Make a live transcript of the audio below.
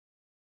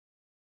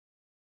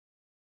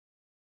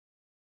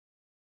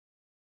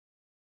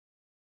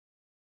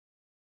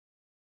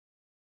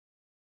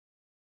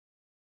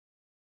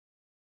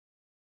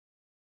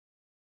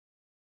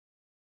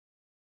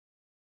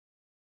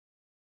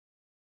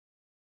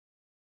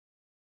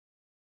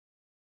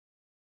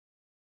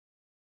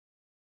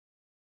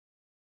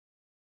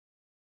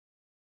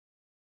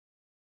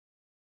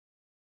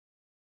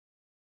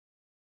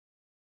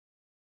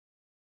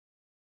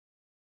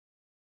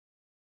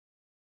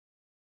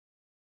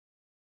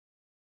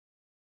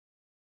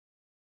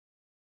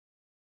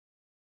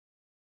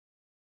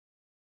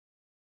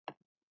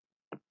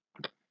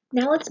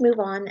Now let's move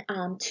on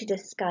to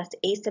discuss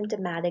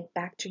asymptomatic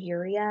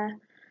bacteriuria.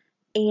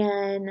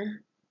 And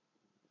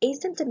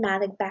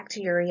asymptomatic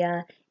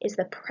bacteriuria is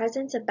the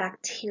presence of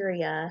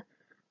bacterial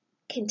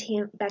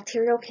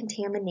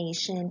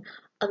contamination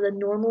of the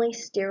normally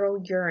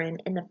sterile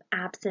urine in the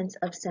absence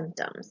of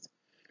symptoms.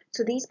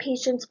 So these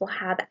patients will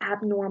have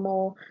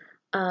abnormal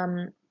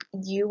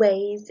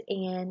UAs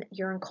and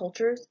urine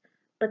cultures,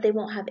 but they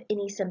won't have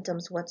any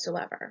symptoms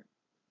whatsoever.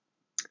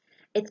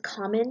 It's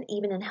common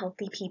even in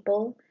healthy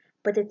people,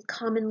 but it's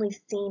commonly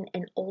seen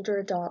in older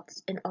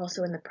adults and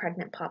also in the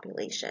pregnant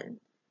population.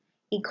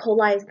 E.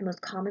 coli is the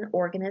most common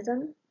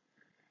organism.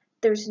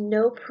 There's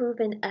no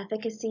proven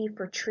efficacy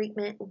for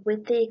treatment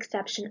with the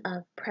exception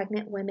of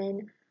pregnant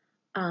women.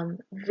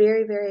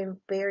 Very, very,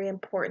 very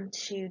important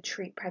to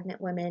treat pregnant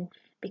women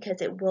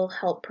because it will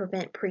help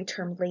prevent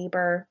preterm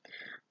labor.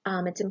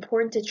 It's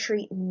important to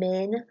treat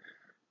men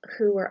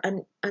who are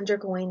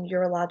undergoing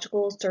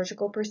urological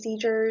surgical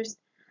procedures,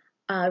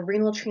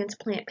 renal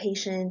transplant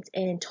patients,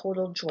 and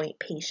total joint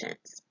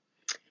patients.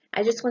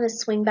 I just want to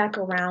swing back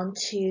around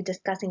to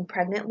discussing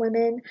pregnant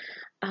women.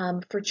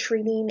 For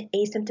treating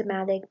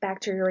asymptomatic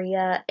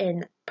bacteriuria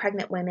in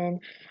pregnant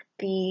women,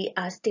 the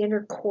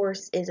standard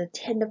course is a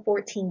 10 to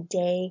 14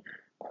 day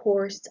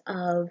course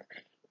of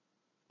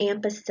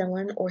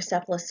ampicillin or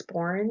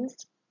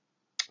cephalosporins,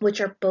 which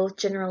are both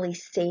generally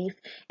safe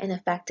and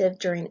effective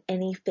during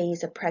any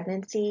phase of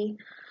pregnancy.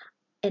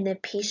 And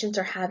if patients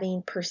are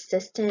having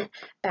persistent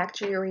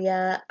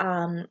bacteriuria,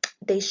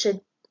 they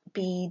should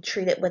be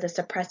treated with a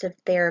suppressive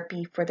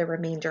therapy for the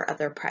remainder of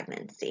their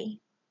pregnancy.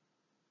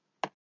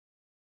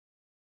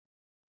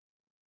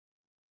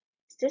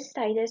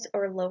 Cystitis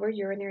or lower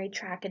urinary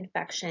tract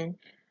infection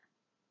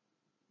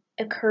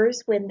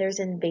occurs when there's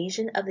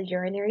invasion of the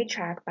urinary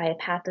tract by a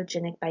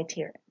pathogenic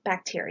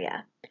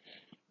bacteria.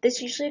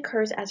 This usually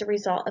occurs as a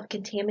result of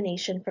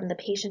contamination from the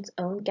patient's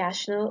own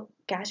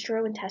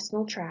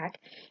gastrointestinal tract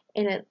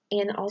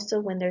and also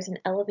when there's an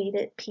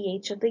elevated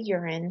pH of the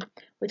urine,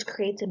 which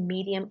creates a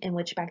medium in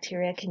which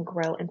bacteria can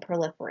grow and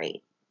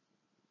proliferate.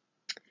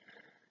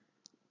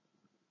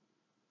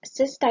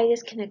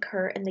 Cystitis can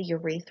occur in the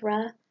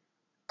urethra,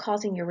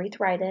 causing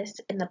urethritis,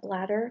 in the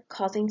bladder,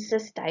 causing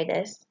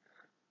cystitis,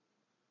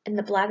 in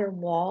the bladder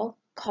wall,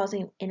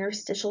 causing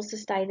interstitial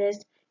cystitis,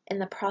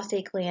 and the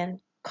prostate gland,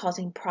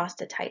 causing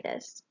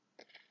prostatitis.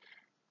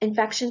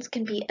 Infections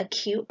can be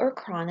acute or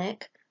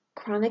chronic.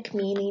 Chronic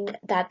meaning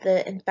that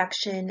the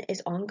infection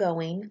is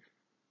ongoing.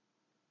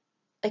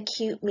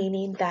 Acute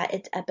meaning that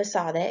it's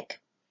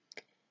episodic.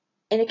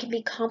 And it can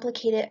be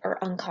complicated or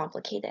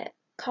uncomplicated.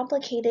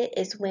 Complicated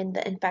is when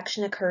the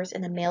infection occurs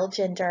in the male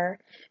gender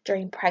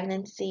during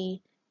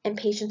pregnancy, in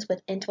patients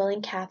with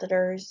indwelling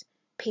catheters,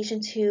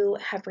 patients who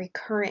have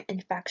recurrent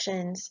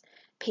infections,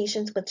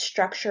 patients with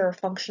structure or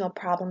functional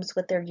problems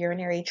with their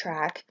urinary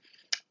tract,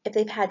 if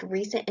they've had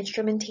recent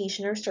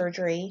instrumentation or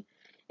surgery,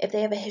 if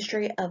they have a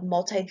history of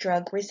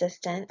multi-drug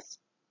resistance,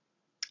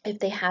 if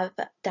they have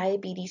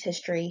diabetes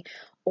history,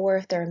 or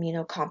if they're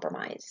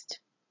immunocompromised.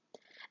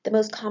 The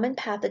most common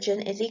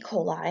pathogen is E.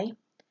 coli,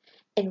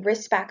 and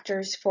risk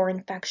factors for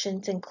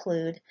infections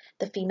include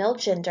the female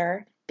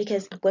gender,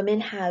 because women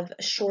have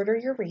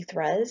shorter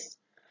urethras,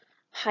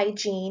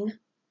 hygiene,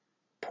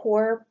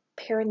 poor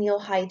perineal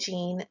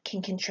hygiene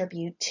can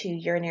contribute to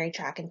urinary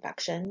tract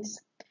infections,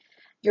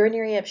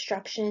 urinary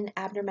obstruction,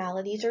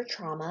 abnormalities or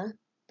trauma,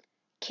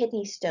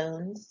 kidney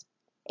stones,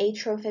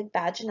 atrophic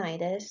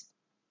vaginitis,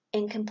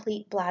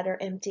 incomplete bladder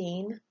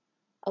emptying,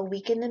 a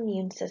weakened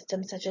immune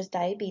system such as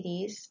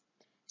diabetes,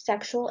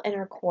 sexual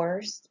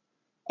intercourse,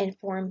 and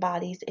foreign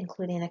bodies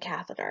including a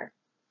catheter.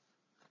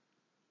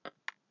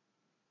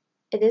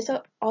 It is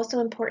also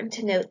important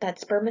to note that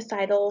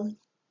spermicidal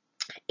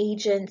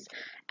agents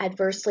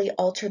adversely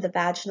alter the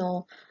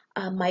vaginal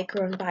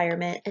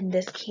microenvironment, and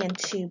this can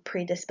too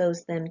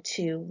predispose them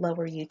to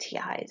lower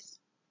UTIs.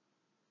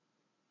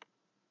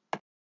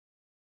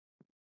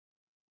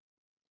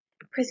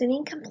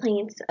 Presenting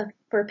complaints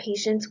for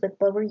patients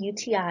with lower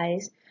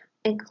UTIs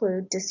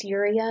include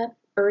dysuria,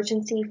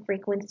 urgency,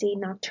 frequency,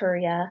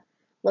 nocturia,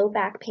 low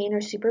back pain or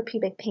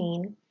suprapubic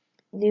pain,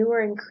 new or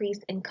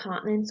increased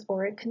incontinence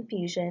or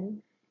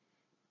confusion,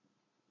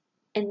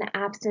 in the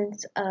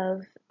absence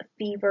of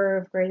fever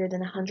of greater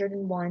than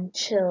 101,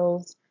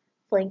 chills,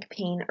 flank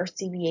pain, or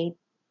CVA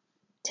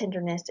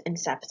tenderness, and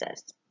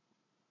sepsis.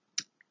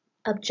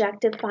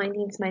 Objective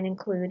findings might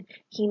include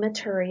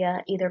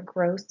hematuria, either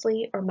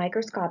grossly or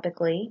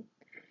microscopically,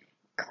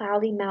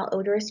 cloudy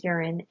malodorous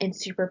urine, and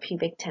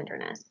suprapubic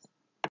tenderness.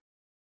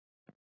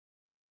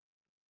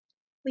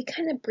 We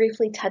kind of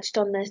briefly touched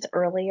on this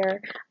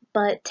earlier,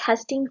 but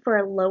testing for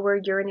a lower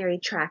urinary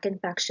tract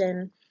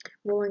infection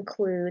will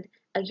include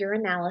a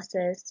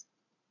urinalysis.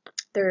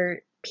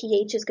 Their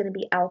pH is going to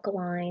be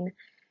alkaline.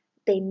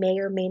 They may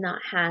or may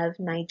not have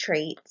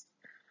nitrates.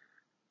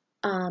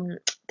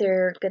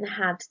 They're going to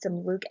have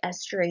some Luke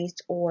esterase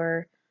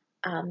or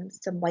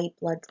some white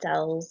blood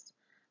cells.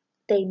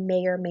 They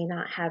may or may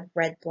not have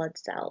red blood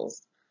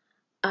cells.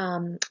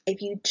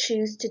 If you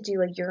choose to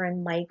do a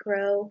urine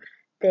micro,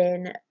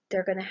 then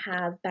they're going to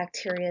have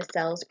bacteria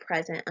cells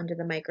present under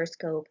the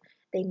microscope.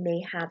 They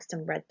may have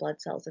some red blood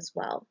cells as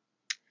well.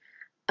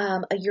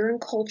 A urine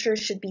culture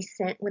should be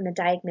sent when the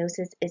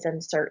diagnosis is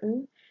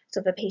uncertain.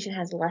 So if a patient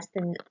has less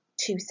than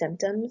 2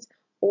 symptoms,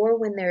 or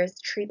when there is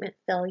treatment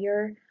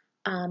failure,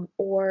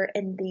 or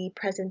in the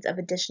presence of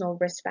additional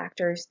risk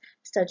factors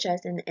such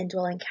as an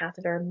indwelling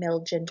catheter,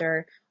 male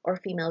gender, or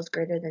females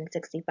greater than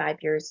 65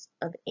 years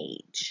of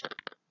age.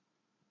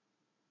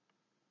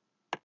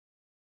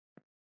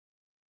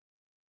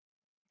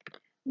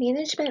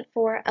 Management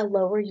for a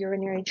lower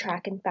urinary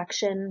tract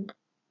infection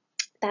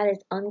that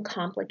is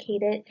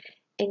uncomplicated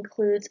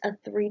includes a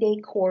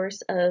 3-day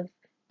course of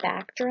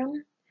Bactrim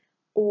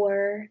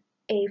or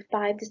a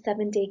 5 to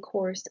 7 day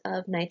course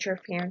of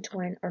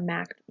nitrofurantoin or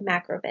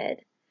macrobid.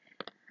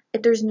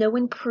 If there's no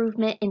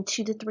improvement in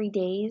 2 to 3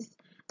 days,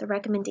 the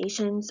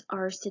recommendations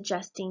are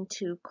suggesting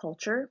to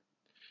culture.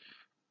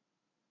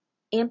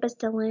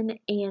 Ampicillin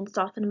and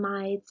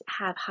sulfonamides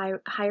have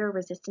higher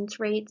resistance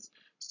rates,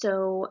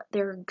 so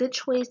they're a good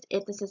choice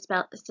if the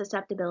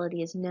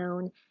susceptibility is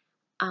known.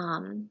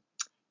 And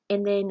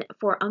then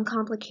for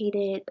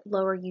uncomplicated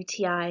lower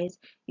UTIs,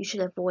 you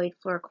should avoid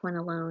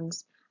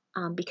fluoroquinolones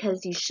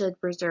because you should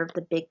reserve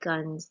the big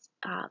guns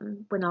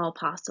when all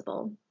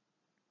possible.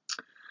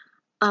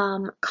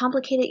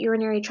 Complicated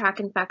urinary tract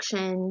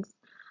infections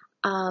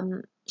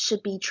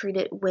should be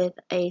treated with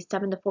a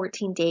 7 to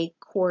 14 day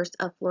course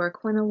of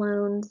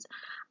fluoroquinolones.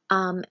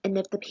 And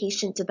if the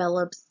patient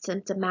develops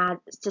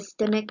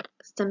systemic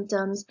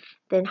symptoms,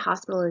 then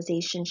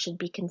hospitalization should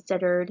be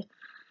considered.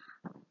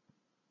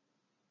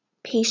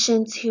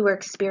 Patients who are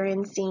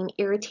experiencing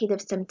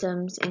irritative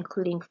symptoms,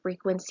 including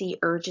frequency,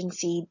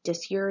 urgency,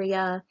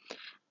 dysuria,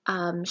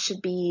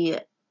 should be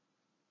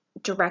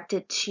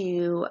directed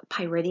to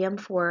pyridium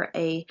for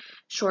a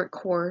short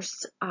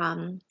course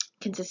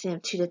consisting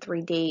of 2 to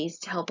 3 days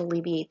to help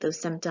alleviate those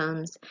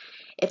symptoms.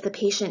 If the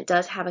patient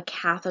does have a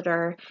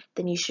catheter,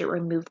 then you should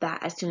remove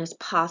that as soon as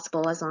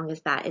possible, as long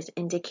as that is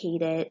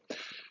indicated.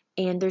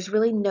 And there's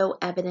really no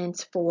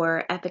evidence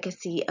for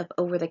efficacy of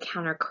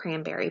over-the-counter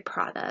cranberry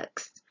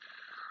products.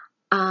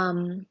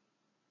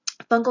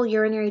 Fungal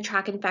urinary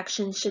tract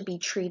infections should be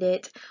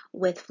treated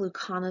with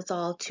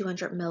fluconazole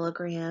 200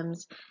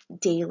 milligrams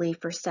daily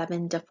for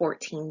 7 to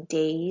 14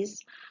 days.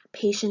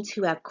 Patients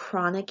who have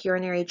chronic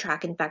urinary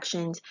tract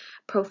infections,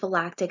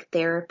 prophylactic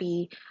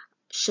therapy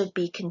should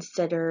be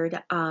considered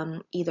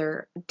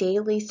either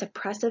daily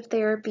suppressive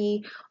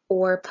therapy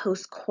or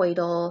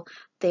postcoital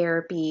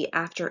therapy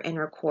after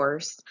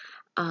intercourse.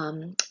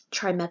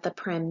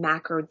 Trimethoprim,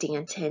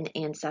 macrodantin,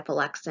 and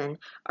cephalexin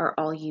are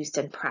all used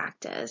in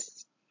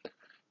practice.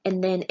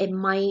 And then it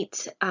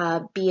might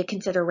be a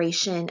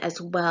consideration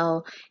as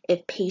well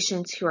if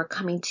patients who are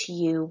coming to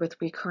you with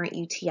recurrent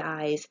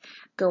UTIs,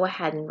 go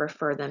ahead and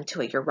refer them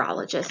to a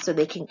urologist so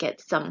they can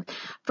get some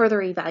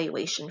further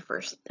evaluation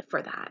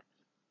for that.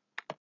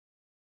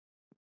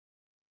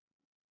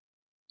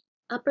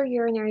 Upper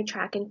urinary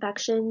tract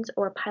infections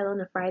or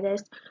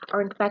pyelonephritis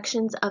are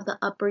infections of the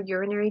upper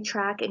urinary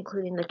tract,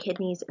 including the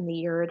kidneys and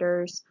the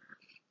ureters.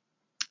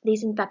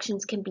 These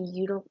infections can be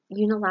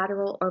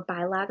unilateral or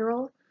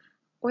bilateral,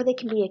 or they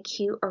can be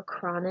acute or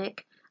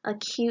chronic.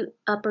 Acute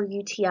upper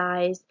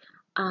UTIs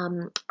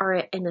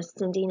are an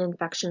ascending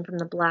infection from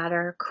the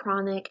bladder.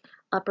 Chronic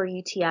upper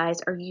UTIs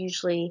are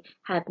usually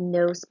have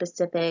no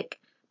specific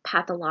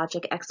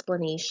pathologic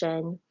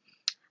explanation.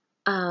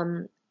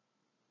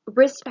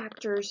 Risk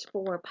factors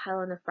for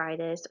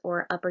pyelonephritis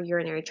or upper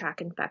urinary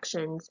tract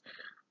infections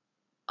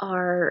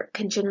are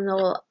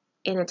congenital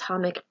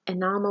anatomic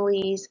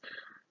anomalies,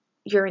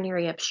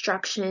 urinary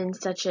obstruction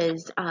such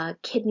as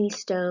kidney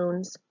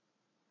stones,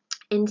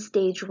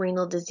 end-stage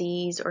renal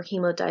disease or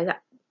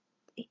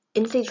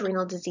end-stage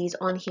renal disease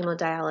on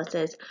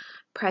hemodialysis,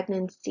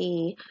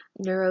 pregnancy,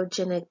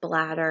 neurogenic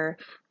bladder,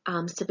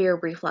 severe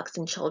reflux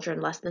in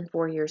children less than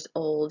 4 years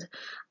old.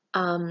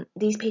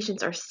 These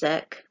patients are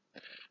sick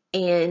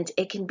and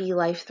it can be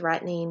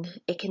life-threatening.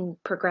 It can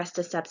progress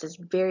to sepsis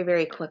very,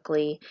 very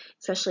quickly,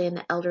 especially in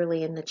the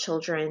elderly and the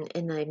children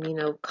and the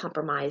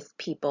immunocompromised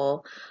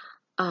people.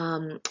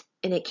 And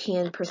it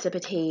can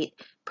precipitate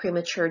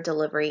premature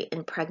delivery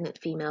in pregnant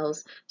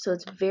females. So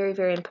it's very,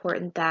 very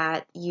important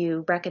that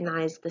you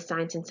recognize the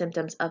signs and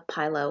symptoms of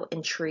pyelo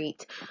and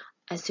treat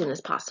as soon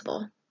as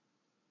possible.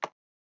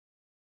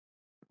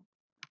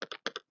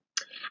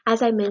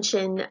 As I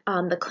mentioned,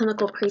 the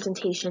clinical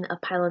presentation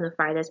of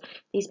pyelonephritis,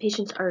 these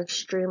patients are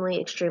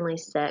extremely, extremely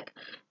sick.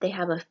 They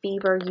have a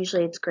fever,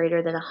 usually it's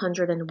greater than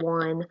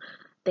 101.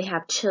 They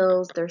have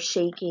chills, they're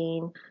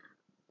shaking.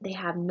 They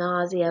have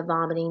nausea,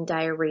 vomiting,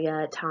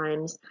 diarrhea at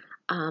times,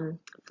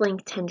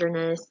 flank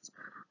tenderness,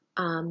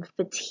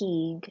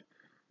 fatigue.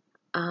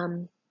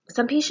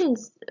 Some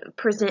patients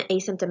present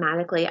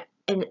asymptomatically.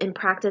 In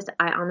practice,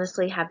 I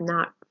honestly have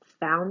not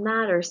found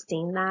that or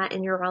seen that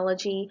in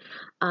urology.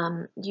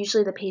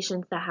 Usually the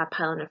patients that have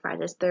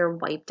pyelonephritis, they're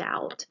wiped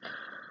out.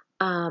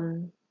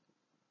 And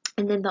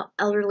And then the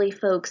elderly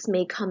folks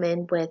may come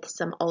in with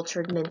some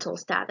altered mental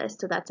status,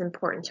 so that's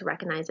important to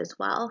recognize as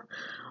well.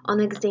 On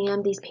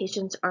exam, these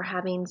patients are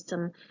having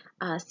some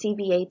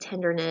CVA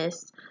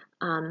tenderness.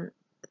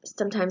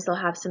 Sometimes they'll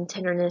have some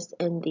tenderness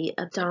in the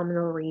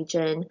abdominal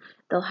region.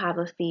 They'll have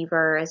a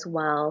fever as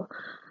well.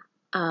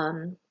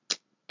 And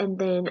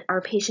then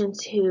our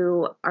patients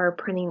who are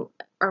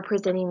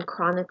presenting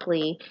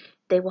chronically,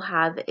 they will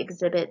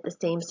exhibit the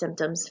same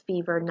symptoms: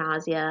 fever,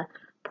 nausea,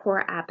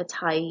 poor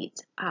appetite,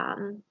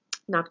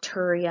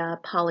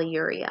 nocturia,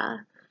 polyuria.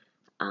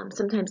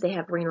 Sometimes they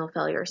have renal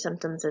failure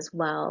symptoms as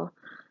well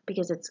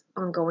because it's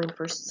ongoing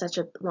for such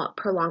a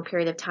prolonged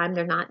period of time.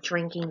 They're not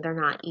drinking, they're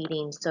not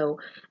eating, so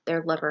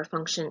their liver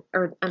function,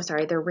 or I'm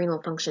sorry, their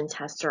renal function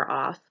tests are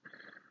off.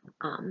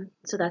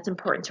 So that's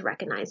important to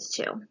recognize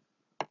too.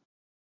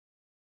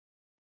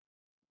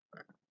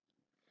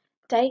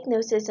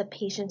 Diagnosis of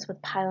patients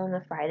with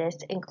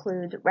pyelonephritis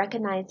include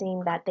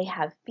recognizing that they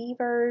have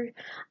fever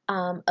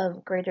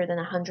of greater than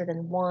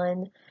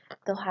 101.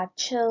 They'll have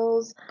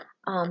chills.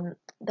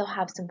 They'll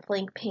have some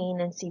flank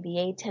pain and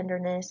CVA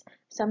tenderness.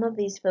 Some of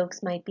these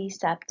folks might be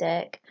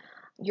septic.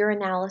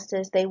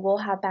 Urinalysis, they will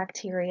have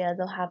bacteria.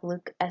 They'll have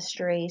Luc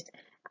esterase.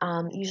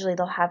 Usually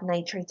they'll have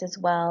nitrates as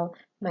well.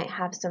 Might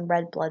have some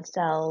red blood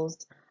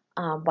cells,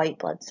 white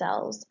blood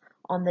cells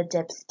on the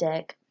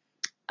dipstick.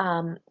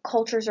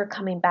 Cultures are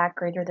coming back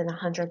greater than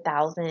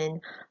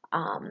 100,000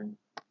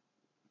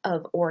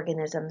 of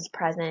organisms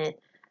present.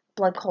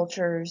 Blood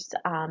cultures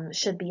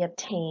should be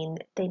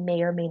obtained. They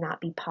may or may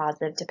not be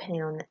positive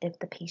depending on if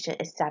the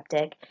patient is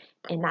septic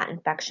and that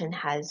infection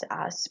has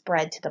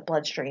spread to the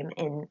bloodstream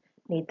and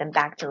made them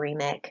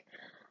bacteremic.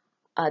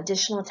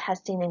 Additional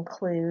testing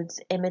includes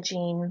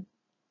imaging.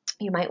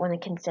 You might want to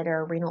consider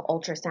a renal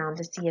ultrasound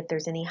to see if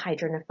there's any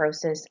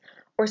hydronephrosis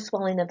or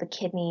swelling of the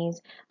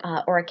kidneys,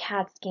 or a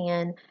CAT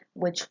scan,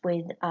 which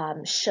would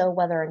show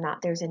whether or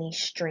not there's any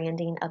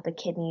stranding of the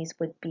kidneys,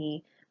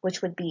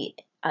 which would be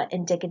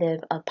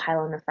indicative of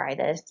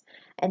pyelonephritis.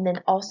 And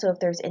then also if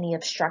there's any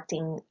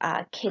obstructing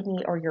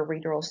kidney or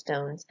ureteral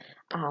stones,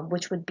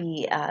 which would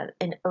be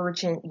an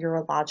urgent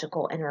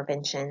urological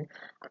intervention,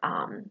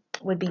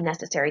 would be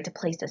necessary to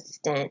place a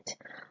stent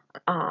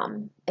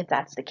if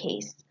that's the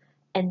case.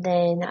 And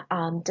then,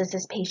 does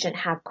this patient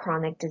have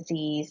chronic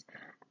disease?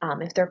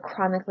 If they're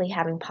chronically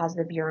having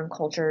positive urine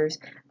cultures,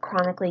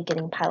 chronically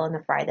getting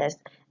pyelonephritis,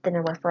 then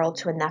a referral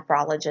to a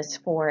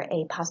nephrologist for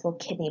a possible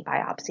kidney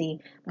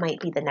biopsy might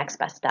be the next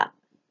best step.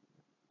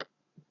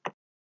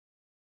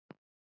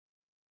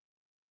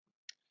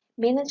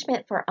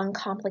 Management for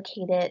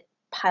uncomplicated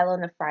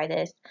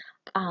pyelonephritis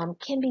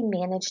can be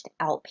managed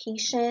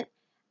outpatient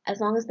as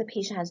long as the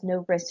patient has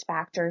no risk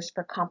factors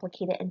for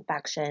complicated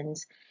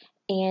infections.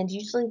 And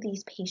usually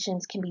these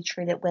patients can be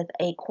treated with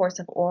a course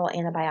of oral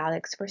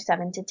antibiotics for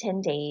 7 to 10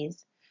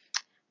 days.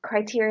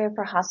 Criteria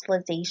for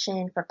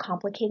hospitalization for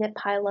complicated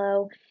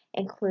pyelo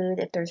include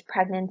if there's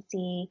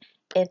pregnancy,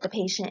 if the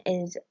patient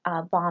is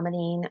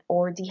vomiting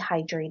or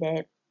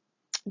dehydrated,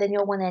 then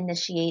you'll want to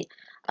initiate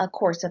a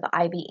course of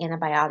IV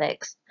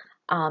antibiotics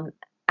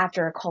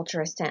after a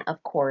culture stent,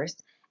 of course.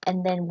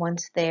 And then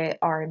once they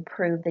are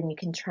improved, then you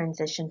can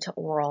transition to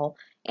oral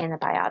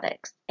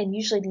antibiotics. And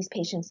usually these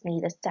patients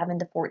need a 7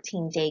 to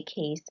 14 day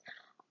case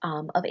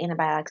of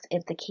antibiotics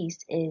if the case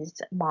is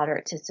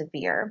moderate to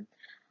severe,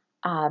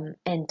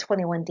 and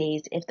 21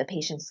 days if the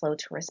patient's slow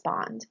to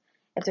respond.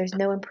 If there's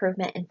no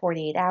improvement in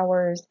 48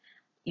 hours,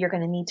 you're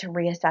going to need to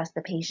reassess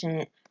the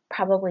patient,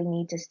 probably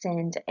need to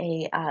send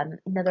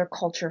another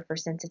culture for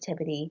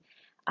sensitivity.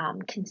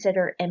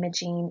 Consider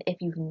imaging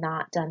if you've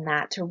not done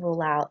that to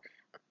rule out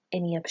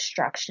any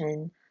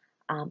obstruction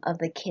of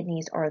the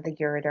kidneys or the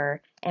ureter,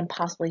 and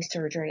possibly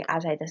surgery,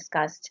 as I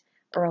discussed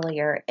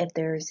earlier, if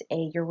there's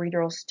a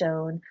ureteral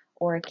stone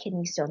or a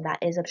kidney stone that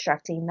is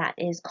obstructing, that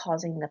is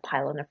causing the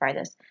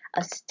pyelonephritis.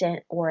 A stent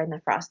or a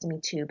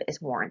nephrostomy tube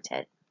is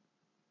warranted.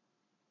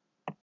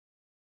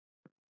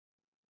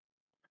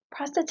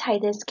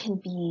 Prostatitis can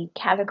be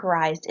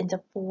categorized into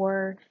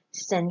 4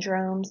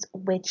 syndromes,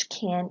 which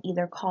can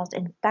either cause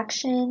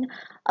infection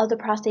of the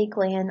prostate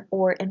gland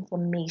or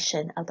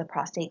inflammation of the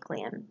prostate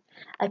gland.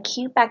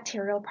 Acute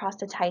bacterial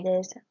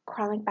prostatitis,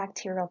 chronic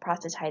bacterial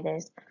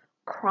prostatitis,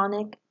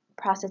 chronic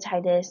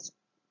prostatitis,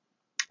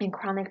 and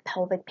chronic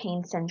pelvic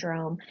pain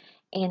syndrome,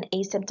 and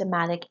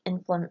asymptomatic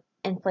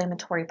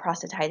inflammatory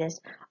prostatitis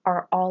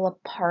are all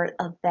a part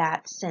of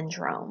that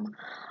syndrome.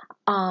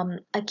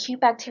 Acute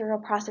bacterial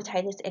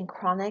prostatitis and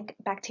chronic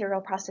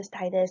bacterial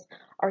prostatitis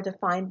are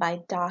defined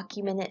by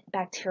documented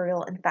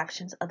bacterial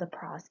infections of the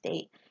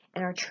prostate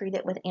and are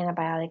treated with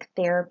antibiotic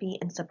therapy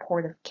and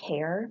supportive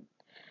care.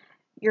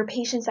 Your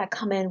patients that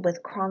come in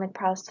with chronic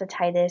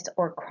prostatitis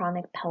or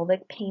chronic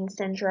pelvic pain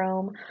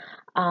syndrome,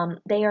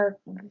 they are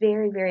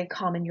very, very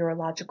common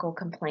urological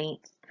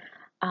complaints.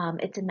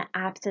 It's in the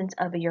absence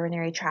of a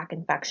urinary tract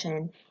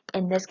infection,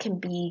 and this can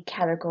be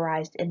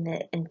categorized in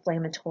the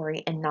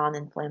inflammatory and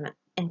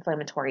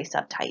non-inflammatory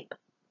subtype.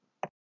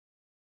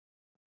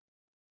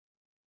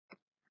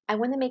 I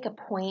want to make a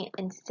point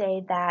and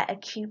say that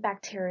acute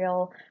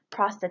bacterial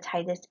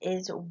prostatitis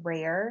is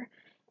rare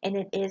and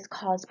it is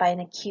caused by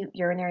an acute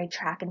urinary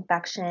tract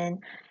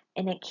infection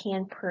and it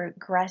can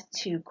progress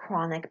to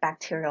chronic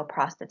bacterial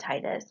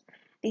prostatitis.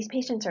 These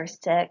patients are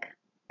sick.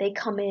 They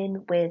come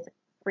in with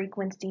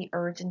frequency,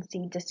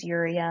 urgency,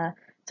 dysuria.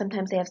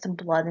 Sometimes they have some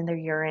blood in their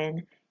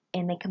urine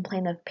and they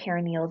complain of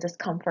perineal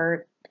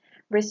discomfort.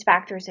 Risk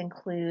factors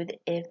include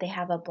if they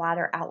have a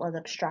bladder outlet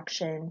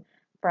obstruction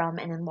from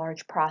an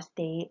enlarged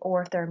prostate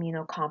or if they're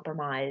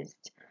immunocompromised.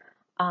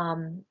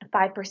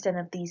 5%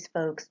 of these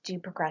folks do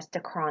progress to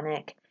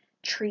chronic.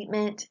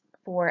 Treatment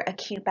for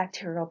acute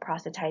bacterial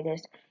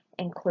prostatitis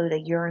include a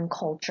urine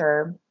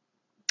culture,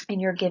 and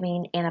you're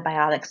giving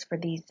antibiotics for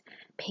these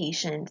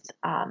patients.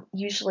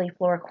 Usually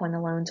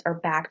fluoroquinolones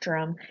or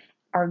Bactrim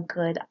are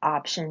good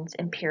options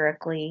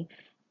empirically,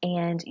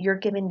 and you're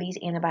given these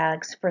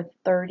antibiotics for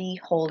 30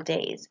 whole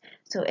days.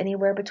 So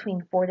anywhere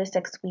between 4 to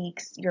 6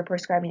 weeks, you're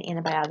prescribing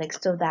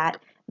antibiotics so that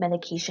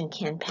medication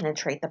can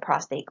penetrate the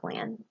prostate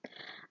gland.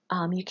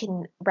 You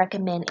can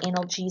recommend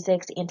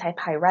analgesics,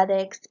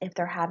 antipyretics if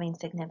they're having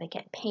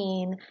significant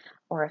pain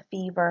or a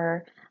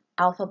fever.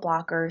 Alpha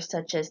blockers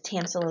such as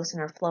tamsulosin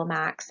or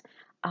Flomax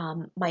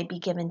might be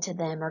given to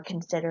them or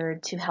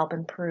considered to help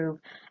improve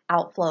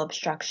outflow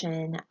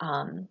obstruction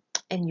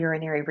and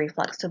urinary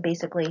reflux. So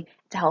basically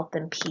to help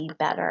them pee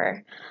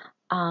better.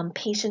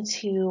 Patients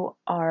who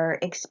are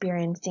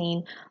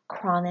experiencing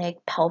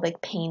chronic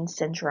pelvic pain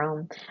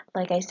syndrome,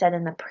 like I said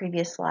in the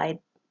previous slide,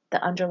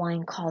 the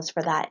underlying cause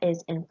for that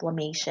is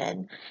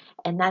inflammation.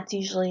 And that's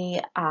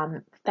usually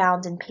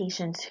found in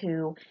patients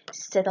who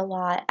sit a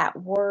lot at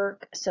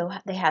work. So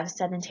they have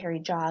sedentary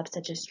jobs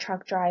such as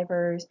truck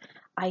drivers,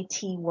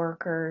 IT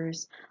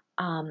workers,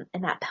 and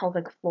that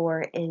pelvic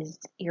floor is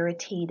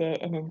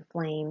irritated and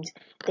inflamed.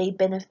 They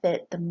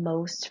benefit the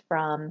most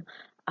from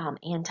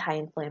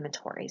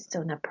anti-inflammatories.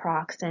 So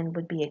naproxen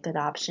would be a good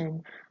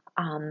option.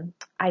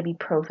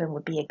 Ibuprofen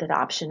would be a good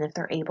option if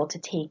they're able to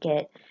take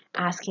it.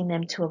 Asking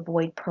them to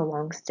avoid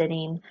prolonged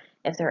sitting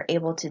if they're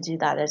able to do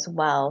that as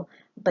well.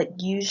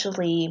 But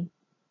usually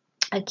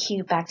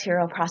acute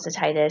bacterial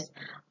prostatitis,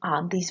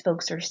 these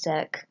folks are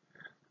sick.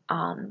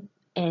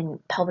 And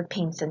pelvic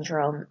pain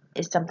syndrome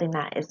is something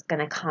that is going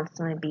to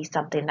constantly be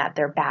something that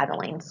they're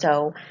battling.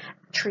 So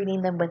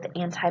treating them with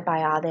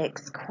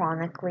antibiotics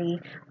chronically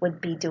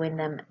would be doing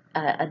them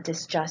a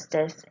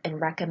disjustice,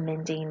 and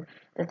recommending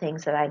the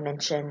things that I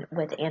mentioned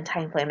with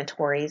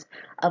anti-inflammatories.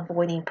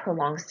 Avoiding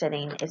prolonged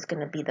sitting is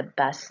going to be the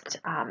best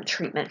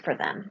treatment for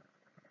them.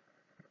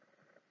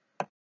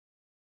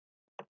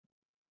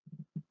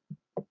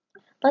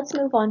 Let's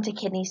move on to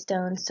kidney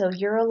stones. So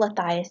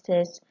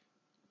urolithiasis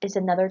is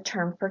another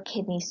term for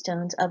kidney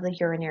stones of the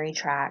urinary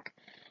tract.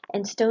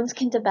 And stones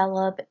can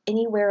develop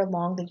anywhere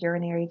along the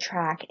urinary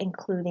tract,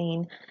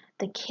 including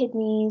the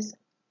kidneys,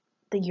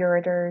 the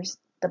ureters,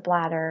 the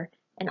bladder,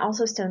 and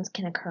also stones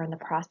can occur in the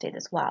prostate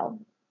as well.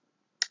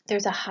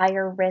 There's a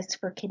higher risk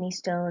for kidney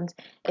stones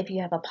if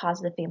you have a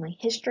positive family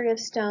history of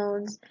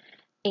stones.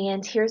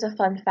 And here's a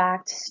fun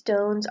fact: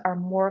 stones are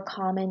more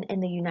common in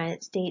the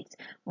United States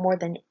more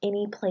than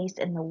any place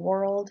in the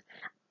world.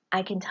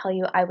 I can tell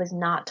you I was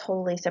not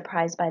totally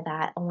surprised by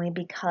that, only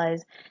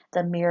because the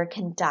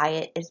American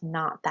diet is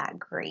not that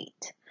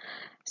great.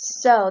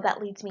 So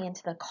that leads me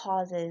into the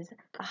causes.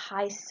 A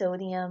high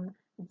sodium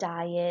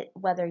diet,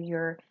 whether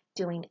you're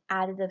doing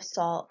additive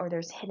salt or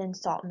there's hidden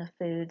salt in the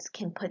foods,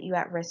 can put you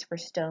at risk for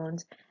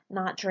stones.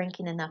 Not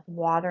drinking enough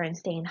water and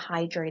staying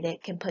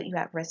hydrated can put you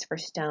at risk for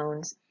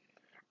stones.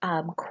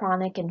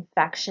 Chronic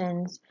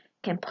infections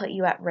can put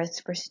you at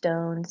risk for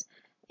stones.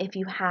 If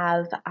you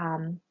have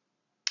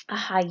a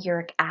high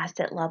uric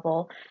acid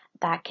level,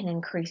 that can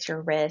increase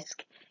your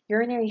risk.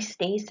 Urinary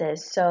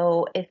stasis,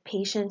 so if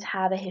patients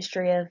have a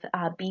history of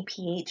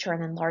BPH or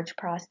an enlarged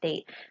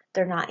prostate,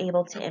 they're not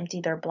able to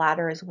empty their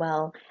bladder as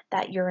well.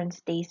 That urine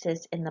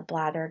stasis in the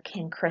bladder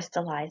can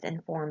crystallize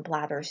and form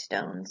bladder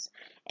stones.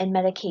 And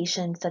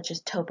medications such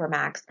as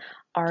Topamax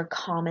are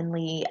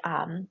commonly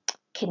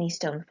kidney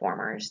stone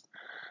formers.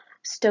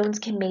 Stones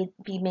can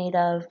be made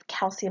of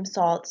calcium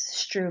salts,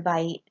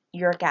 struvite,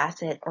 uric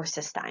acid, or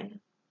cystine.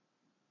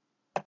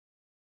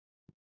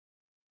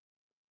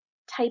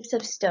 Types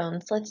of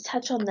stones. Let's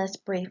touch on this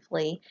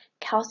briefly.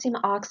 Calcium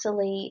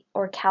oxalate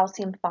or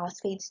calcium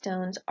phosphate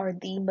stones are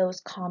the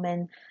most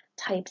common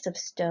types of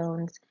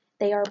stones.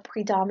 They are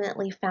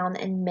predominantly found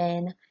in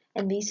men,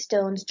 and these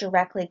stones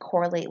directly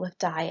correlate with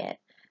diet.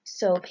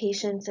 So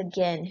patients,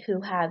 again,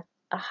 who have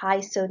a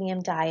high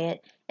sodium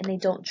diet and they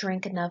don't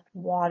drink enough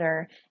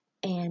water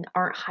and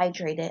aren't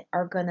hydrated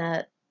are going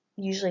to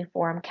usually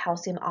form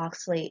calcium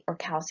oxalate or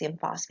calcium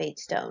phosphate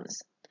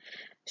stones.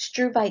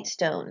 Struvite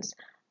stones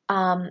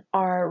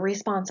are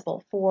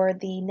responsible for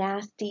the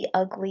nasty,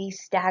 ugly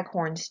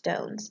staghorn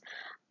stones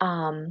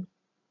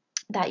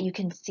that you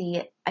can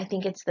see. I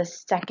think it's the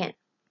second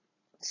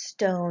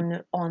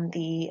stone on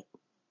the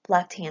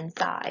left-hand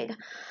side.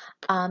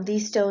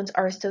 These stones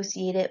are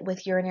associated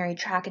with urinary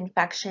tract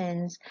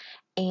infections,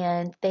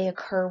 and they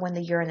occur when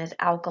the urine is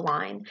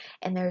alkaline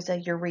and there's a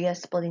urea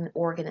splitting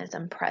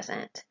organism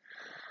present.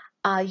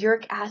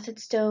 Uric acid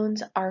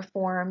stones are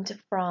formed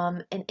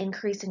from an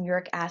increase in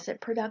uric acid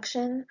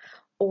production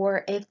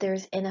or if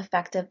there's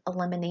ineffective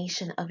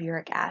elimination of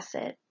uric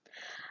acid.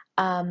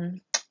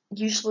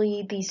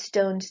 Usually these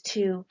stones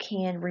too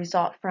can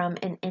result from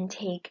an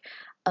intake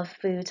of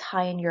foods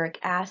high in uric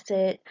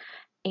acid,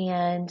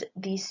 and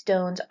these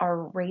stones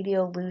are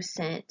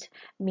radiolucent,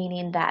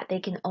 meaning that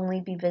they can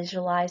only be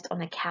visualized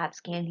on a CAT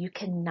scan. You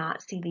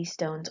cannot see these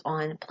stones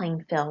on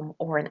plain film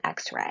or an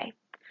X-ray.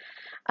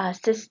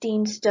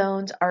 Cystine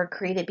stones are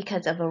created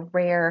because of a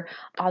rare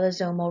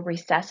autosomal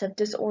recessive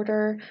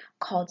disorder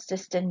called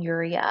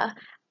cystinuria.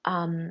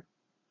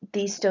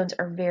 These stones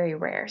are very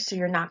rare, so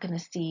you're not going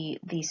to see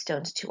these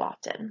stones too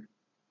often.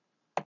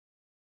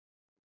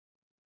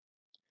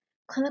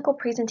 Clinical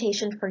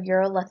presentation for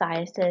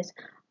urolithiasis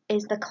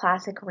is the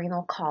classic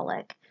renal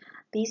colic.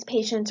 These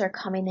patients are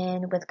coming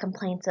in with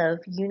complaints of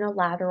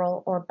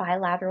unilateral or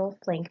bilateral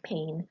flank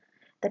pain.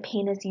 The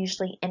pain is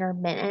usually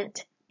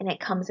intermittent and it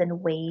comes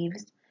in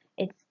waves.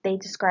 They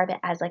describe it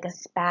as like a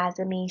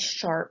spasmy,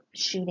 sharp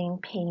shooting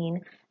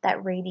pain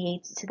that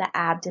radiates to the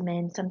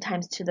abdomen,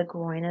 sometimes to the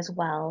groin as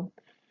well.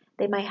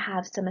 They might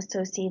have some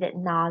associated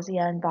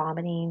nausea and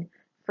vomiting,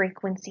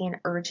 frequency and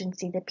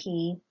urgency to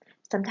pee.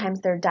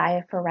 Sometimes they're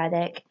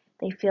diaphoretic.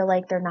 They feel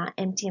like they're not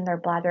emptying their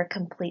bladder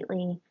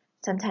completely.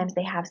 Sometimes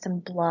they have some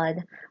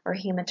blood or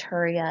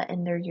hematuria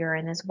in their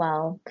urine as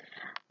well.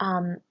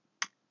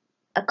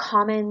 A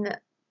common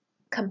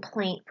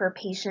complaint for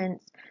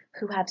patients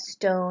who have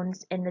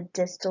stones in the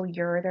distal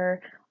ureter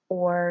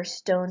or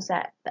stones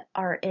that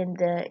are in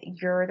the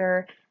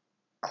ureter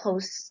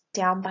close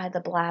down by the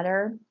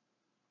bladder.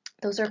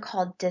 Those are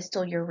called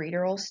distal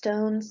ureteral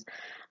stones.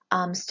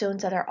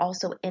 Stones that are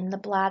also in the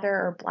bladder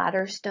or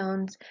bladder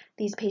stones.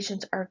 These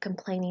patients are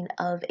complaining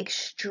of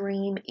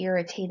extreme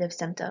irritative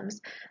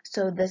symptoms.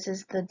 So this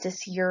is the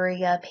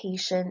dysuria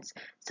patients.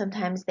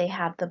 Sometimes they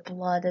have the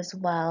blood as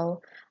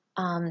well.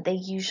 They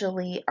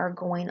usually are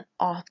going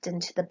often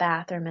to the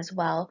bathroom as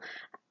well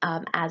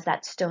as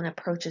that stone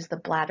approaches the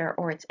bladder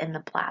or it's in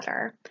the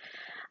bladder.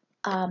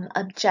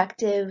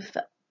 Objective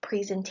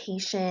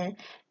presentation,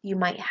 you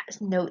might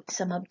note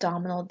some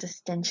abdominal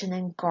distension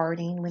and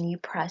guarding when you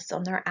press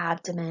on their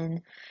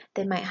abdomen.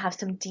 They might have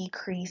some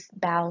decreased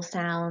bowel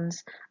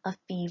sounds, a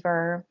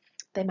fever.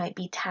 They might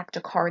be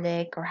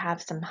tachycardic or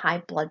have some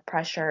high blood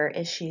pressure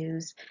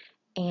issues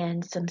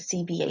and some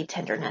CVA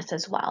tenderness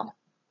as well.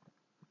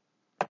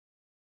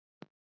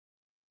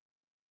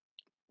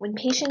 When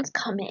patients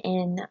come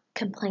in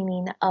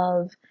complaining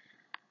of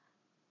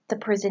the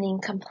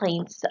presenting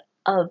complaints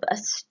of a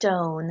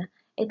stone,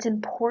 it's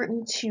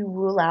important to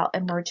rule out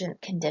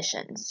emergent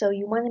conditions. So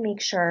you want to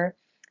make sure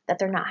that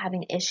they're not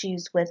having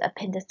issues with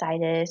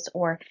appendicitis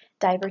or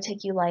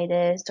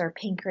diverticulitis or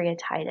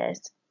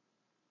pancreatitis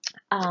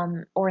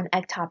or an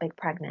ectopic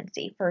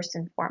pregnancy, first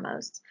and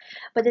foremost.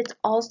 But it's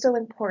also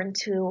important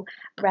to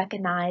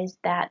recognize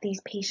that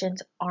these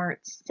patients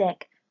aren't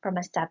sick from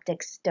a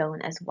septic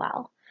stone as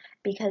well,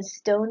 because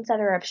stones that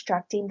are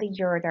obstructing the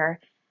ureter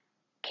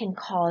can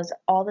cause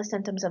all the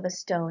symptoms of a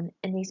stone,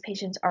 and these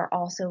patients are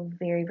also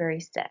very,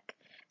 very sick.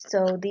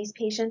 So these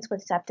patients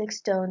with septic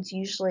stones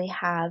usually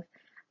have,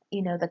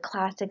 the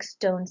classic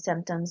stone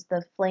symptoms,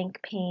 the flank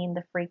pain,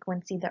 the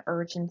frequency, the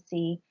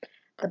urgency,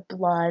 the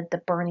blood, the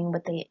burning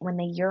when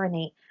they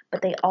urinate,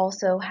 but they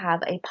also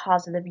have a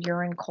positive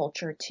urine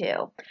culture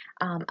too,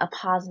 a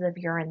positive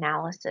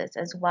urinalysis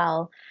as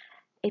well.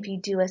 If you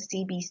do a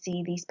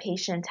CBC, these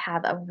patients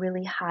have a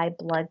really high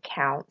blood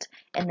count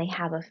and they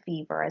have a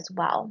fever as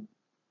well.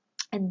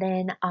 And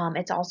then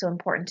it's also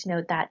important to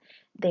note that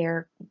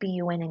their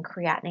BUN and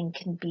creatinine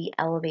can be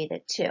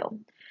elevated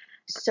too.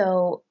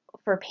 So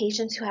for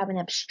patients who have an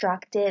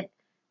obstructed,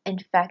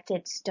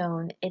 infected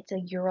stone, it's a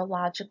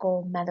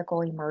urological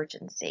medical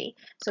emergency.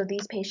 So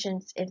these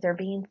patients, if they're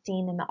being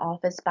seen in the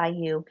office by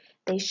you,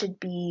 they should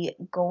be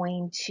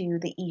going to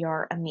the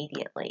ER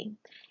immediately.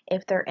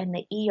 If they're in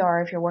the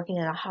ER, if you're working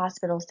in a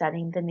hospital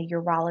setting, then the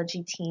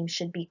urology team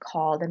should be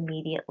called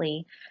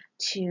immediately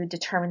to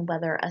determine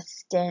whether a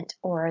stent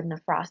or a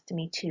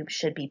nephrostomy tube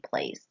should be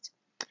placed.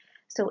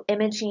 So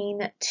imaging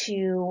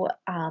to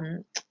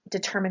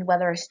determine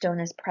whether a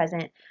stone is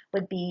present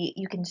would be,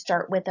 you can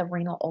start with a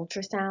renal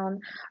ultrasound.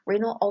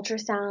 Renal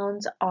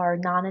ultrasounds are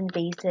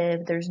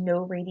non-invasive. There's no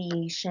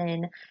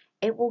radiation.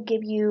 It will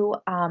give you,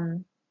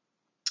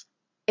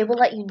 it will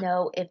let you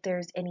know if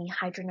there's any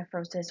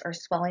hydronephrosis or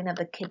swelling of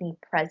the kidney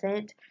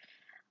present.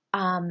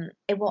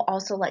 It will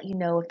also let you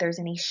know if there's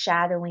any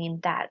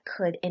shadowing that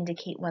could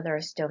indicate whether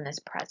a stone is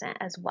present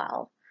as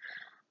well.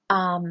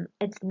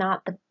 It's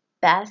not the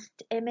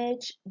best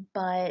image,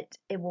 but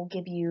it will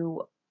give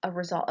you a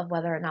result of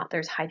whether or not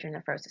there's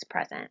hydronephrosis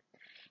present.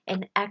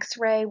 An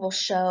X-ray will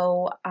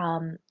show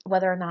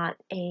whether or not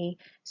a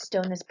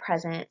stone is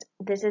present.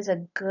 This is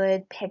a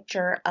good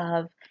picture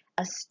of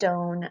a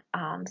stone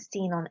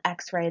seen on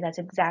x-ray, that's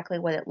exactly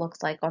what it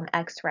looks like on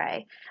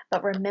x-ray.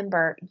 But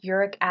remember,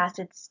 uric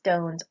acid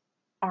stones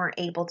aren't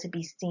able to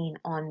be seen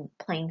on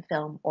plain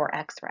film or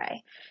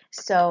x-ray.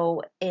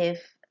 So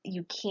if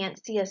you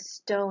can't see a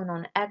stone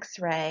on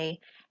x-ray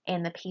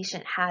and the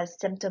patient has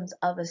symptoms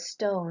of a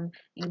stone,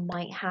 you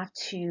might have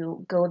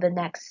to go the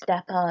next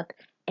step up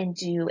and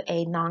do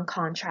a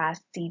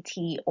non-contrast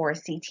CT or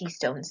CT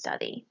stone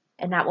study.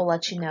 And that will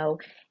let you know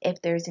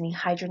if there's any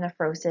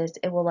hydronephrosis.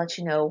 It will let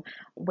you know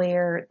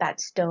where that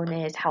stone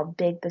is, how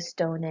big the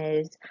stone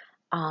is,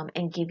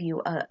 and give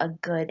you a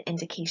good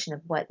indication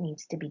of what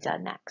needs to be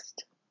done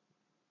next.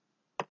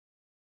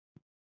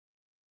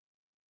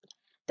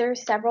 There are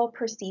several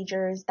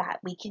procedures that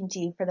we can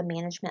do for the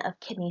management of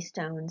kidney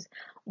stones,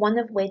 one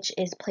of which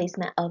is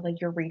placement of a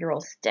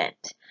ureteral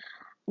stent.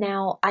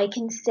 Now, I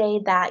can say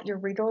that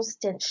ureteral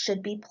stents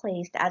should be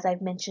placed, as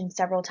I've mentioned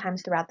several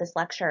times throughout this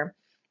lecture,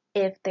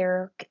 if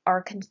there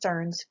are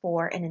concerns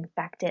for an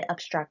infected,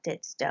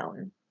 obstructed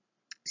stone.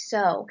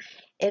 So,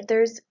 if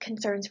there's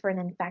concerns for an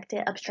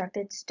infected,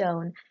 obstructed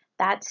stone,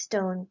 that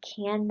stone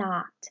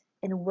cannot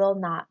and will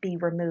not be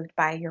removed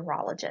by a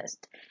urologist.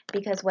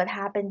 Because what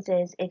happens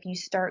is if you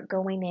start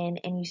going in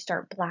and you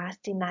start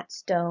blasting that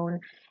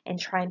stone and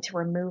trying to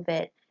remove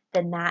it,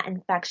 then that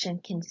infection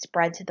can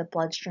spread to the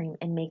bloodstream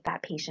and make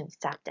that patient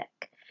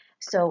septic.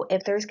 So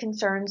if there's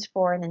concerns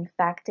for an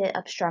infected,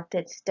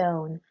 obstructed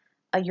stone,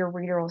 a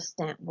ureteral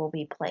stent will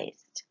be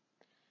placed.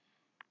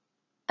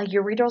 A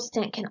ureteral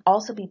stent can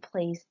also be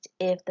placed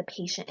if the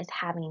patient is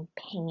having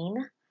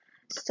pain.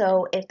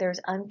 So if there's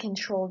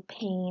uncontrolled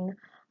pain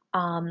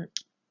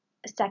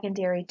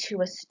secondary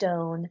to a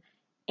stone,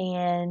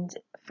 and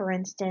for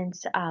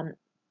instance,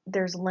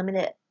 there's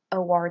limited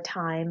OR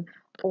time,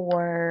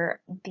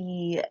 or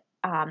the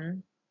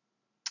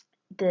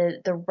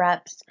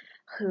reps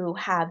who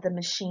have the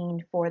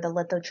machine for the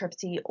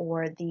lithotripsy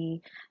or the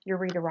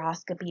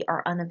ureteroscopy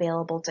are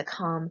unavailable to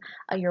come,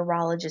 a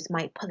urologist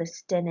might put a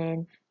stent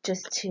in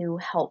just to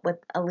help with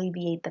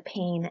alleviate the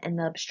pain and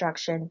the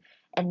obstruction,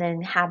 and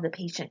then have the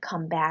patient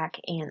come back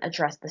and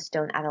address the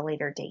stone at a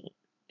later date.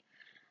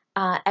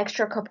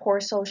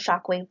 Extracorporeal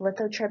shockwave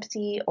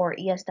lithotripsy, or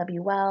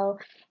ESWL,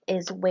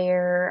 is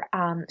where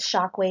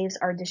shockwaves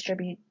are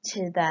distributed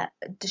to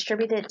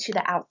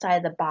the outside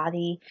of the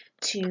body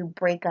to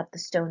break up the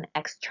stone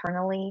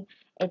externally.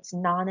 It's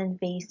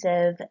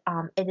non-invasive.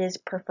 It is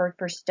preferred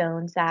for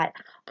stones that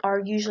are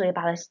usually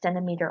about a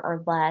centimeter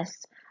or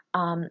less.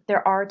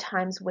 There are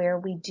times where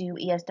we do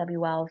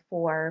ESWL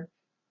for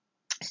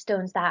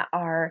stones that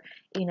are,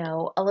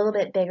 a little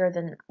bit bigger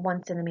than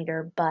 1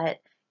 centimeter, but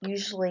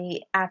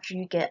usually after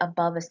you get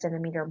above a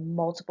centimeter,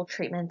 multiple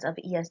treatments of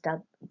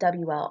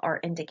ESWL are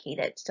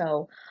indicated.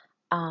 So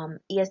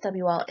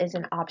ESWL is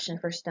an option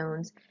for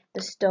stones.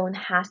 The stone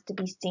has to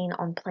be seen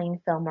on plain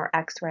film or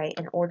x-ray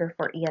in order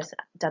for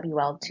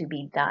ESWL to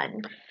be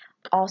done.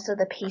 Also,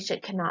 the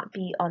patient cannot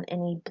be on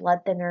any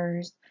blood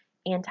thinners,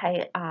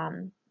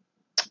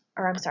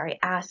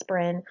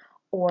 aspirin,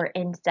 or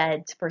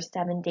NSAIDs for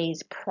 7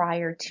 days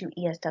prior to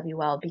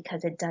ESWL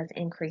because it does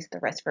increase the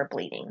risk for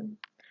bleeding.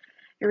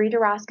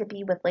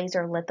 Ureteroscopy with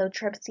laser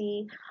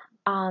lithotripsy,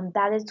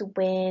 that is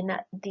when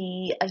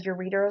a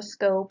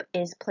ureteroscope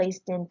is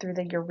placed in through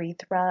the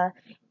urethra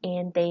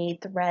and they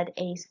thread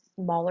a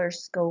smaller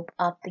scope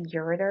up the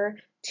ureter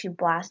to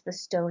blast the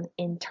stone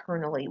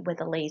internally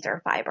with a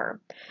laser fiber.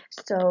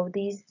 So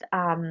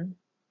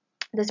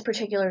this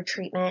particular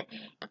treatment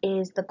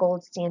is the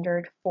gold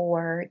standard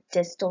for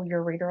distal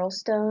ureteral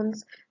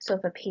stones. So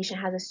if a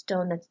patient has a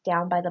stone that's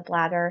down by the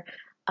bladder,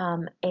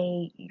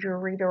 a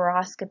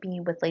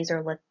ureteroscopy with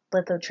laser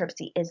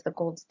lithotripsy is the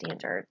gold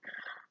standard.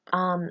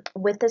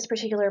 With this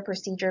particular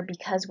procedure,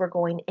 because we're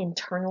going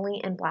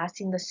internally and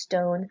blasting the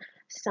stone,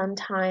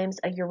 sometimes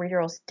a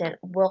ureteral stent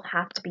will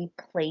have to be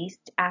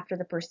placed after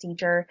the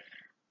procedure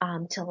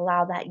to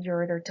allow that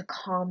ureter to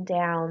calm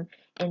down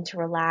and to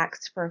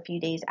relax for a few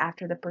days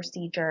after the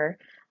procedure,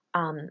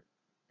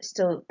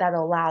 so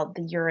that'll allow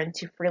the urine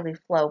to freely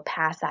flow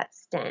past that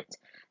stent.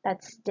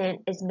 That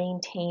stent is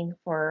maintained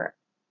for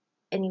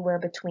anywhere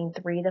between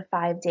 3 to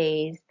 5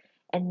 days,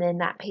 and then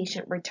that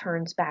patient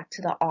returns back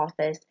to the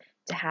office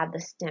to have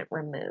the stent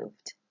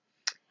removed.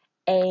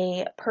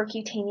 A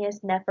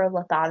percutaneous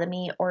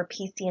nephrolithotomy, or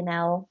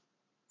PCNL,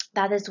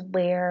 that is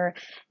where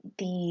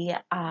the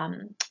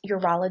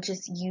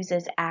urologist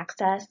uses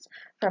access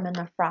from a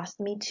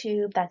nephrostomy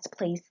tube that's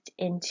placed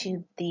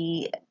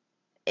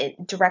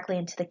directly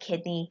into the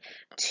kidney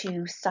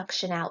to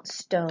suction out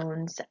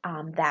stones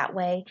that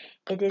way.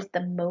 It is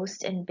the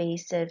most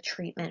invasive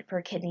treatment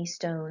for kidney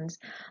stones.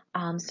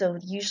 So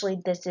usually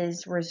this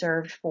is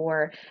reserved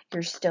for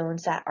your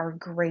stones that are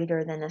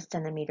greater than a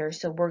centimeter.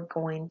 So we're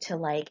going to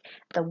like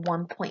the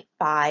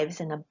 1.5s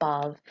and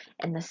above,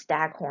 and the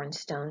staghorn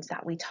stones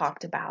that we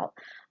talked about.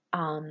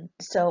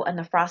 So a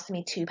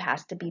nephrostomy tube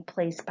has to be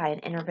placed by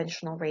an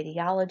interventional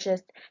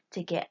radiologist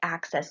to get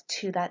access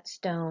to that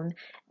stone.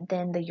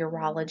 Then the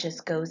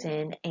urologist goes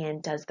in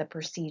and does the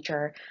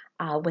procedure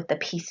with the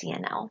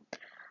PCNL.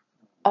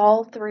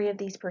 All three of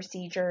these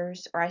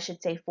procedures, or I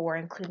should say four,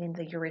 including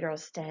the ureteral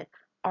stent,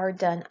 are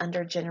done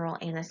under general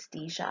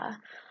anesthesia.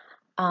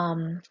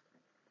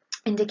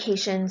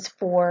 Indications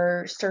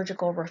for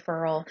surgical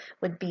referral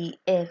would be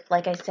if,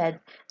 like I said,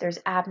 there's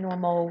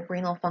abnormal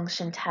renal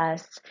function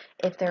tests,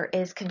 if there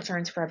is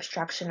concerns for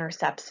obstruction or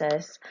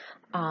sepsis,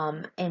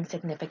 and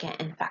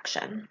significant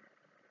infection.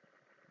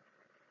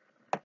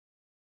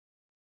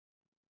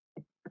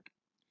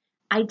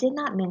 I did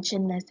not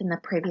mention this in the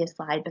previous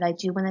slide, but I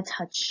do want to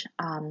touch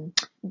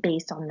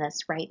base on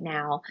this right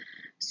now.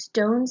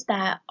 Stones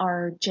that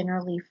are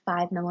generally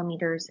 5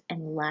 millimeters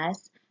and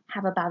less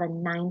have about a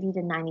 90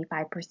 to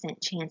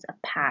 95% chance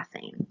of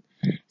passing.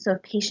 So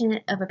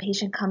if a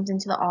patient comes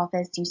into the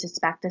office, you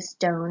suspect a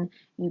stone,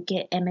 you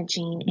get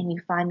imaging, and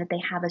you find that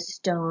they have a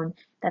stone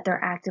that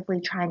they're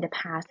actively trying to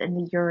pass in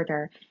the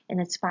ureter,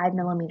 and it's 5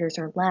 millimeters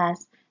or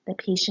less, the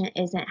patient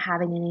isn't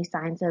having any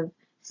signs of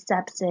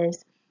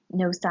sepsis,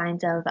 no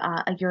signs of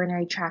a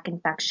urinary tract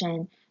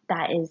infection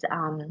that is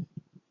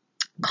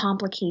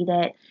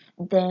complicated,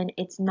 then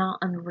it's not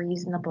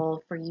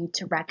unreasonable for you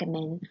to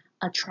recommend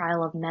a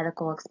trial of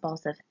medical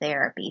expulsive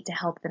therapy to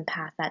help them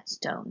pass that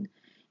stone.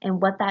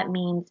 And what that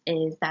means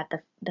is that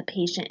the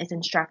patient is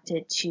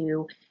instructed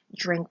to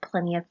drink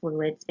plenty of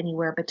fluids,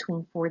 anywhere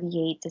between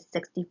 48 to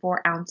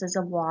 64 ounces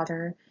of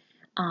water,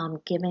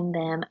 giving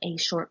them a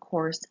short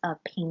course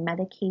of pain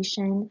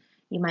medication.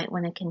 You might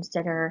want to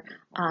consider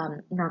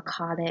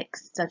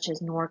narcotics such as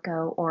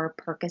Norco or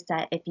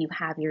Percocet if you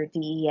have your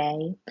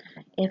DEA.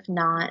 If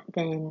not,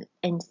 then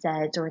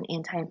NSAIDs or an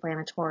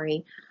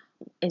anti-inflammatory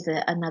is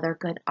another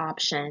good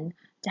option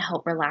to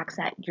help relax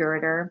that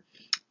ureter.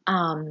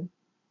 And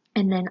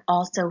then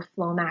also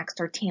Flomax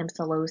or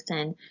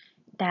tamsulosin.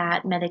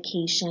 That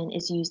medication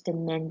is used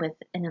in men with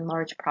an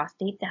enlarged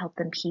prostate to help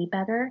them pee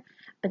better,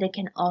 but it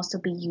can also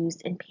be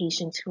used in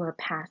patients who are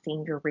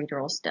passing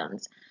ureteral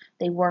stones.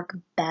 They work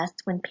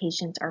best when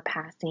patients are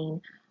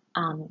passing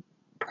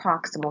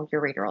proximal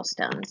ureteral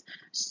stones.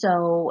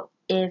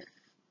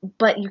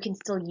 But you can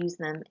still use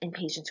them in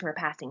patients who are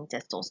passing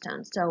distal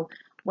stones. So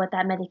what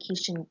that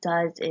medication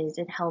does is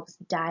it helps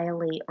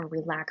dilate or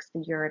relax the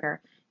ureter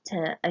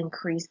to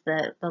increase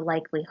the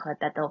likelihood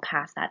that they'll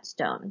pass that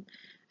stone.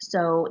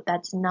 So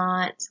that's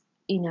not,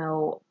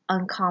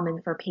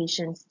 uncommon for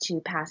patients to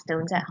pass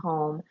stones at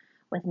home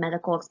with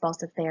medical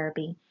expulsive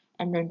therapy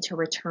and then to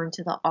return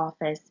to the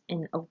office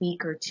in a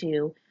week or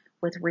two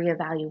with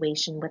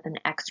reevaluation with an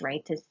x-ray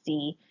to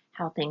see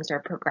how things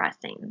are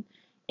progressing.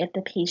 If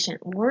the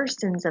patient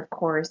worsens, of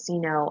course,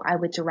 I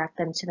would direct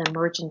them to the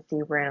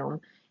emergency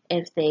room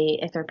if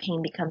their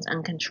pain becomes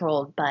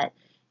uncontrolled. But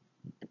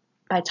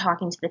by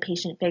talking to the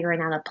patient,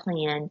 figuring out a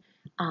plan,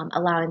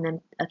 allowing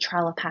them a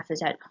trial of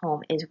passage at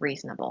home is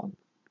reasonable.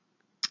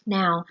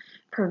 Now,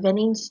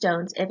 preventing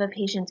stones, if a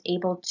patient's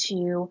able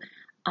to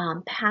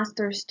pass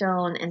their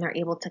stone and they're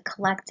able to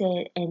collect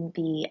it in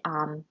the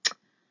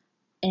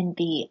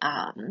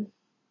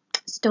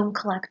stone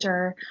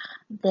collector,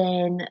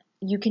 then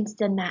you can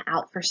send that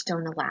out for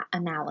stone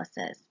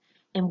analysis.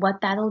 And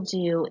what that'll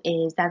do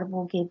is that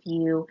will give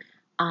you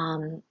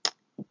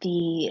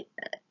the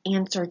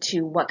answer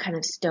to what kind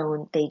of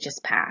stone they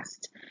just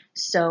passed.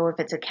 So if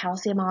it's a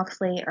calcium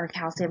oxalate or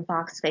calcium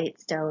phosphate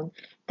stone,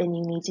 then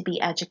you need to be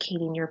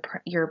educating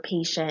your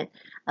patient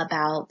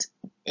about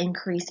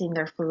increasing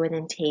their fluid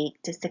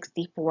intake to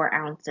 64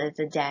 ounces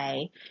a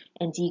day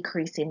and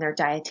decreasing their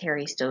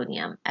dietary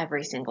sodium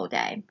every single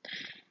day.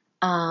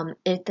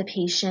 If the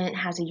patient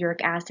has a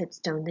uric acid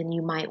stone, then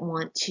you might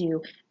want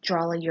to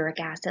draw a uric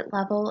acid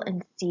level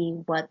and see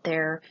what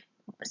their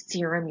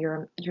serum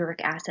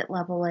uric acid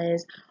level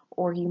is,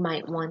 or you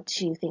might want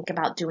to think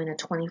about doing a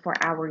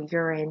 24-hour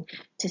urine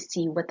to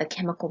see what the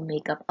chemical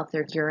makeup of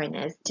their urine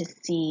is, to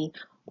see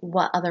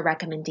what other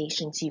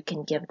recommendations you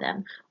can give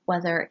them,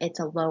 whether it's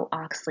a low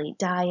oxalate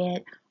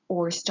diet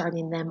or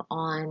starting them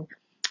on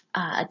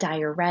a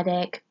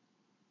diuretic,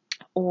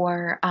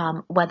 or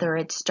whether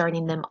it's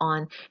starting them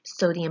on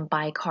sodium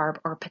bicarb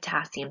or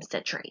potassium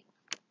citrate.